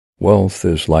Wealth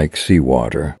is like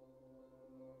seawater.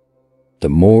 The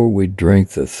more we drink,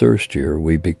 the thirstier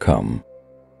we become.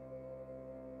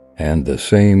 And the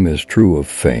same is true of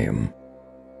fame.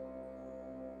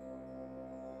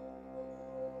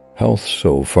 Health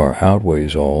so far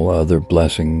outweighs all other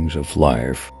blessings of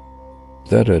life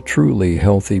that a truly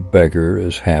healthy beggar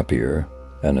is happier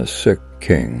than a sick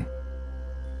king.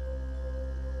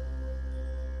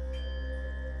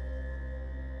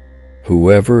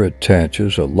 Whoever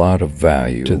attaches a lot of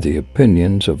value to the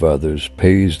opinions of others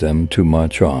pays them too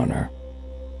much honor.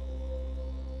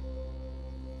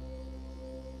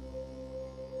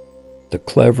 The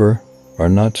clever are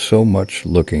not so much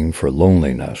looking for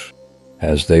loneliness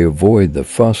as they avoid the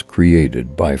fuss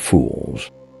created by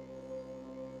fools.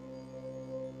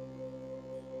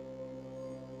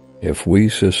 If we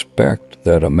suspect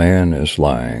that a man is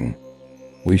lying,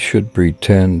 we should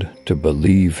pretend to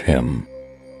believe him,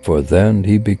 for then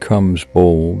he becomes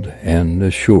bold and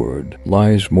assured,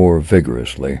 lies more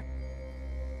vigorously,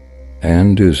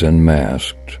 and is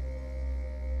unmasked.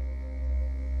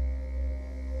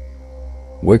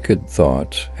 Wicked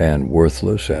thoughts and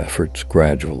worthless efforts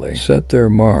gradually set their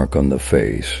mark on the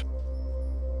face,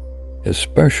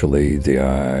 especially the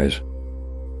eyes.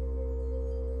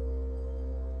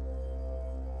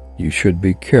 You should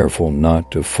be careful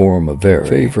not to form a very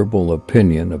favorable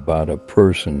opinion about a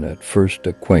person at first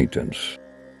acquaintance.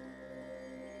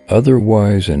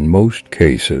 Otherwise, in most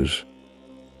cases,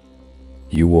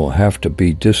 you will have to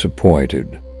be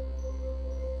disappointed.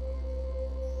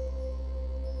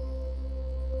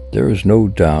 There is no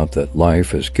doubt that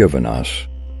life is given us,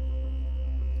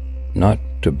 not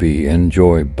to be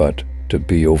enjoyed, but to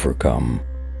be overcome,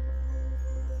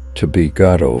 to be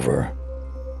got over.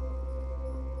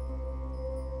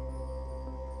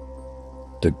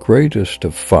 The greatest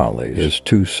of follies is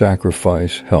to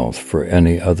sacrifice health for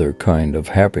any other kind of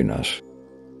happiness.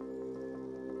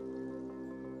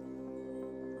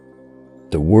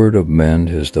 The word of men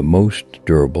is the most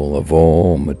durable of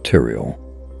all material.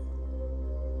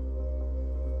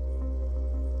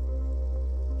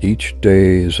 Each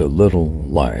day is a little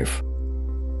life,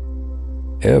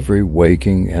 every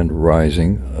waking and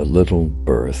rising a little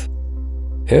birth,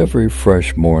 every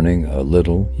fresh morning a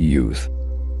little youth,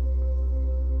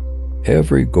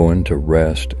 every going to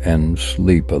rest and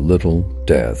sleep a little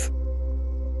death.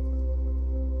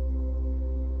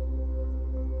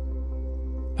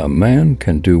 A man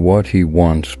can do what he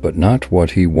wants, but not what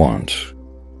he wants.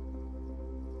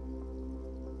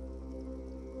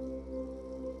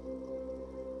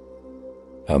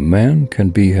 A man can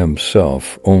be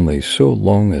himself only so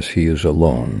long as he is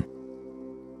alone.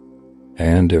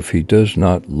 And if he does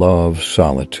not love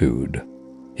solitude,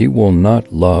 he will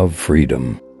not love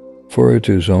freedom. For it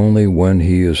is only when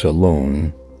he is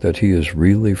alone that he is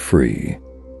really free.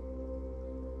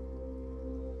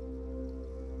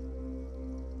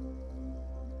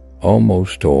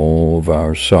 Almost all of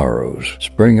our sorrows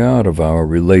spring out of our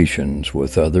relations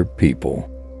with other people.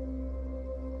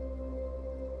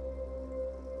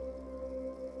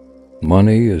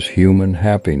 Money is human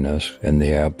happiness in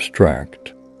the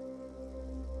abstract.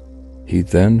 He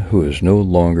then who is no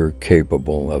longer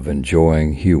capable of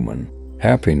enjoying human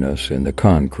happiness in the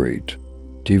concrete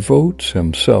devotes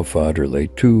himself utterly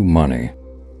to money.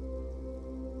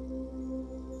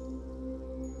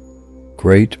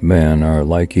 Great men are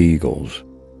like eagles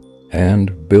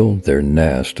and build their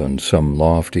nest on some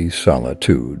lofty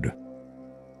solitude.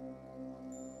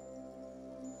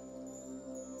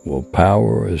 Well,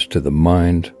 power is to the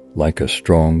mind like a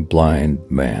strong blind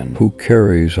man who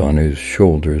carries on his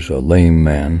shoulders a lame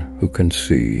man who can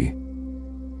see.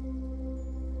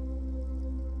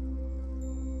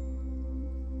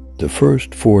 The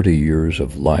first 40 years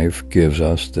of life gives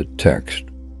us the text.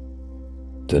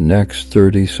 The next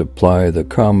 30 supply the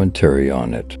commentary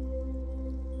on it.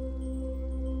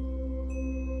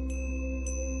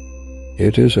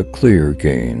 It is a clear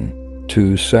gain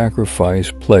to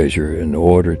sacrifice pleasure in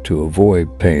order to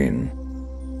avoid pain.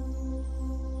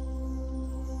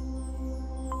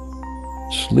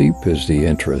 Sleep is the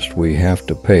interest we have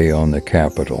to pay on the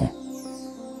capital,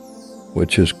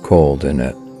 which is called in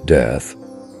it death.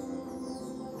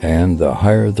 And the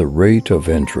higher the rate of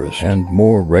interest and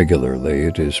more regularly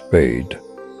it is paid,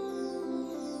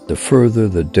 the further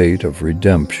the date of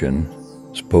redemption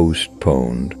is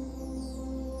postponed.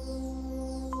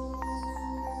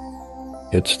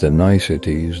 It's the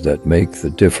niceties that make the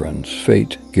difference.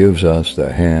 Fate gives us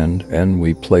the hand and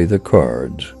we play the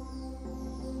cards.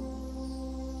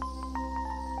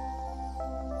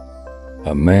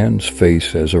 A man's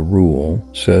face, as a rule,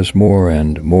 says more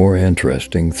and more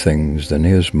interesting things than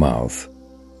his mouth.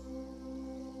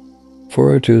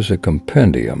 for it is a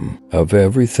compendium of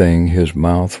everything his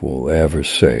mouth will ever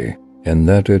say, and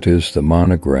that it is the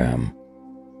monogram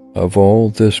of all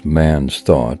this man's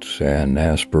thoughts and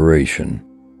aspiration.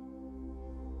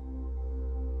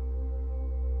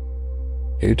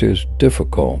 It is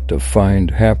difficult to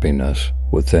find happiness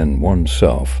within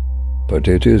oneself, but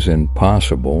it is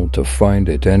impossible to find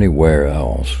it anywhere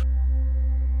else.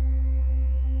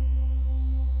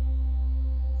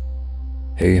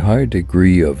 A high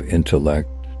degree of intellect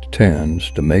tends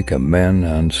to make a man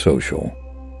unsocial.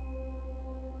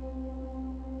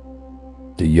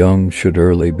 The young should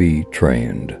early be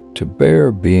trained to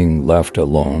bear being left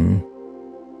alone,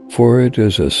 for it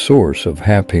is a source of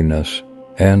happiness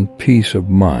and peace of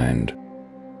mind.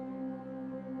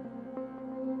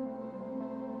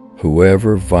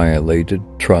 Whoever violated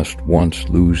trust once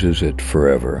loses it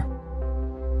forever.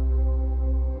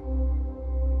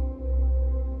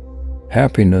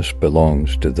 Happiness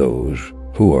belongs to those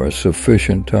who are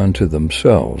sufficient unto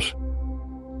themselves,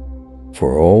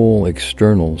 for all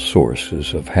external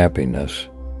sources of happiness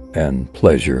and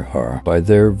pleasure are by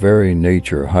their very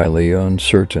nature highly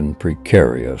uncertain,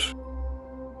 precarious,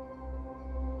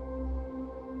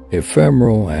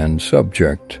 ephemeral, and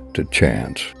subject to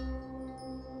chance.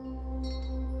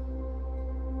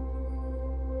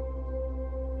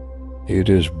 It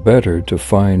is better to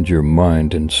find your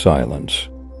mind in silence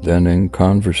than in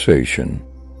conversation.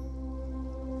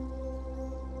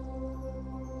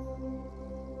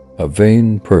 A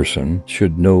vain person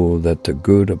should know that the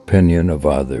good opinion of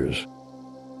others,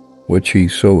 which he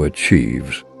so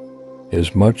achieves,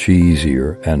 is much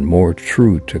easier and more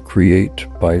true to create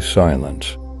by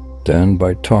silence than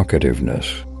by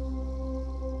talkativeness.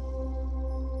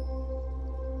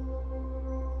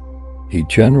 He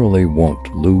generally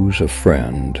won't lose a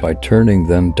friend by turning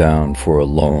them down for a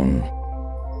loan,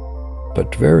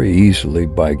 but very easily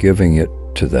by giving it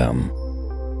to them.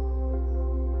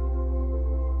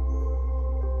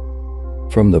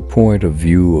 From the point of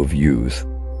view of youth,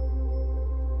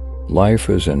 life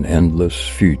is an endless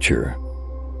future.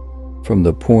 From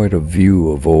the point of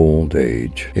view of old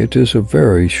age, it is a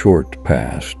very short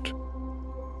past.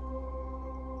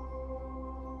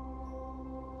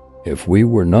 If we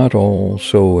were not all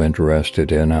so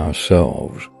interested in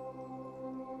ourselves,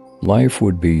 life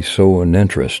would be so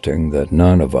uninteresting that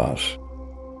none of us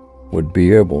would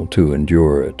be able to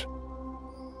endure it.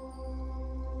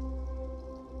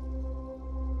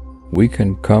 We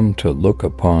can come to look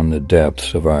upon the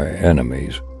depths of our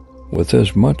enemies with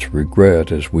as much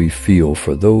regret as we feel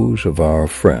for those of our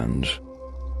friends,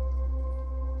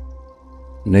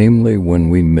 namely when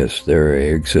we miss their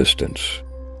existence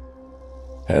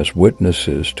as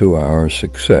witnesses to our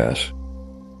success.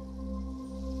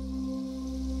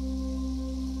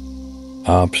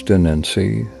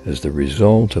 Obstinacy is the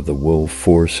result of the will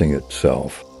forcing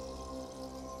itself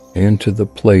into the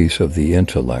place of the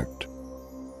intellect.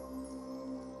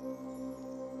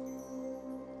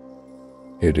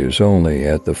 It is only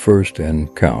at the first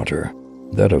encounter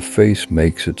that a face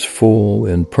makes its full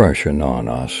impression on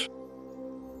us.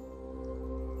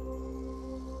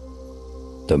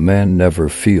 The man never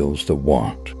feels the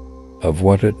want of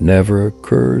what it never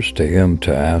occurs to him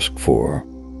to ask for.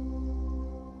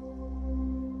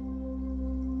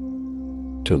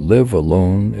 To live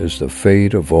alone is the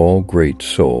fate of all great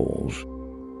souls.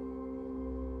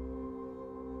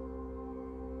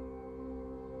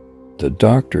 The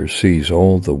doctor sees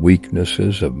all the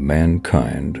weaknesses of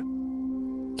mankind,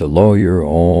 the lawyer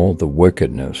all the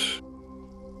wickedness,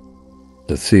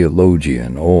 the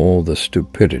theologian all the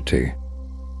stupidity.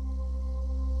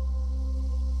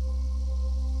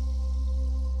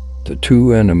 The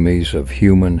two enemies of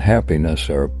human happiness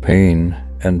are pain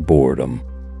and boredom.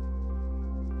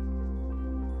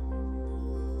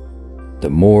 The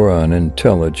more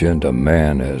unintelligent a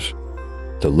man is,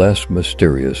 the less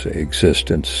mysterious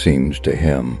existence seems to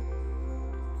him.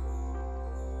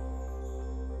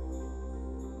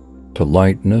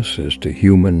 Politeness is to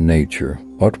human nature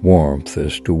what warmth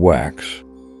is to wax.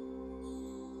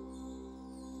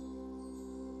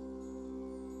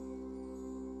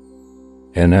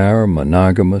 In our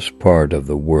monogamous part of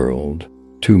the world,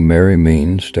 to marry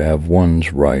means to have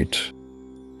one's rights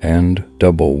and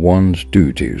double one's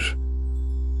duties.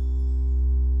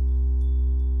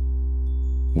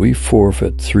 We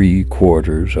forfeit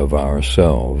 3/4 of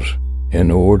ourselves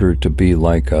in order to be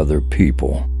like other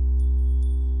people.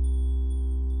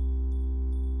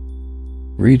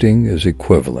 Reading is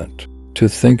equivalent to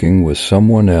thinking with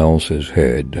someone else's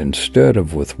head instead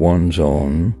of with one's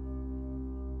own.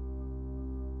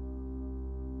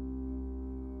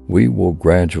 we will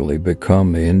gradually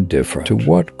become indifferent to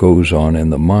what goes on in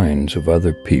the minds of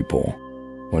other people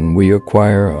when we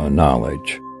acquire a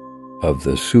knowledge of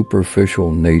the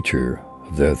superficial nature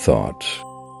of their thoughts,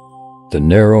 the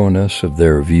narrowness of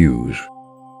their views,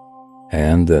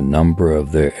 and the number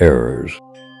of their errors.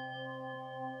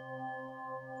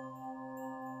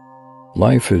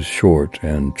 Life is short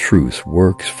and truth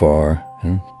works far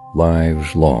and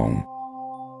lives long.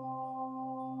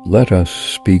 Let us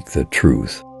speak the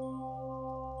truth.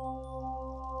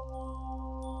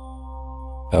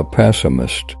 A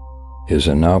pessimist is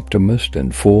an optimist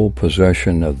in full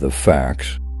possession of the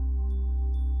facts.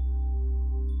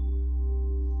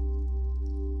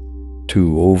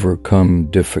 To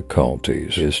overcome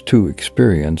difficulties is to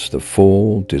experience the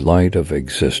full delight of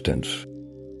existence.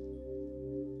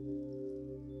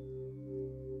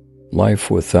 Life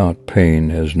without pain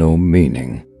has no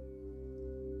meaning.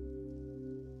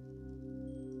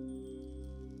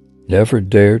 Never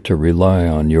dare to rely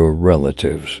on your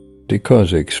relatives,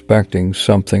 because expecting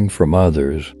something from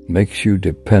others makes you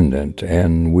dependent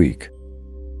and weak.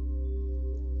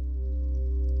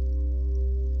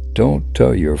 Don't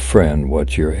tell your friend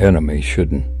what your enemy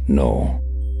shouldn't know.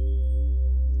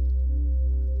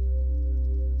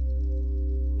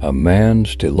 A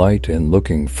man's delight in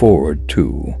looking forward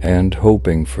to and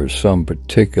hoping for some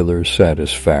particular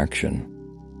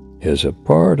satisfaction is a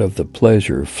part of the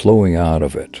pleasure flowing out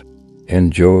of it,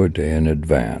 enjoyed in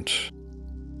advance.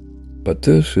 But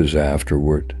this is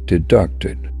afterward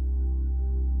deducted.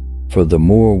 For the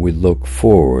more we look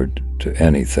forward to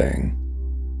anything,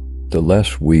 the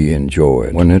less we enjoy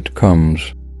it when it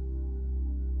comes.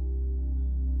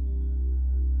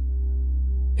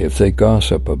 If they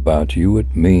gossip about you,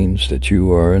 it means that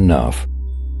you are enough,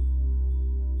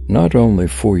 not only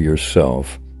for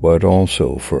yourself, but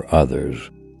also for others.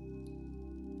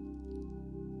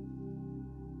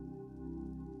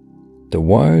 The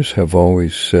wise have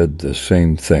always said the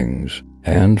same things,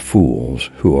 and fools,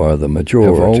 who are the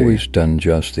majority, have always done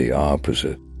just the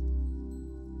opposite.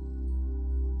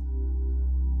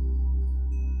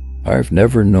 I've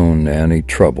never known any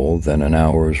trouble than an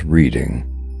hour's reading.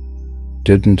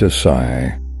 Didn't a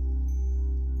sigh.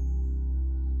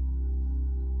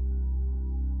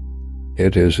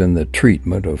 It is in the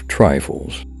treatment of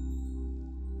trifles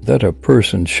that a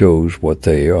person shows what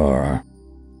they are.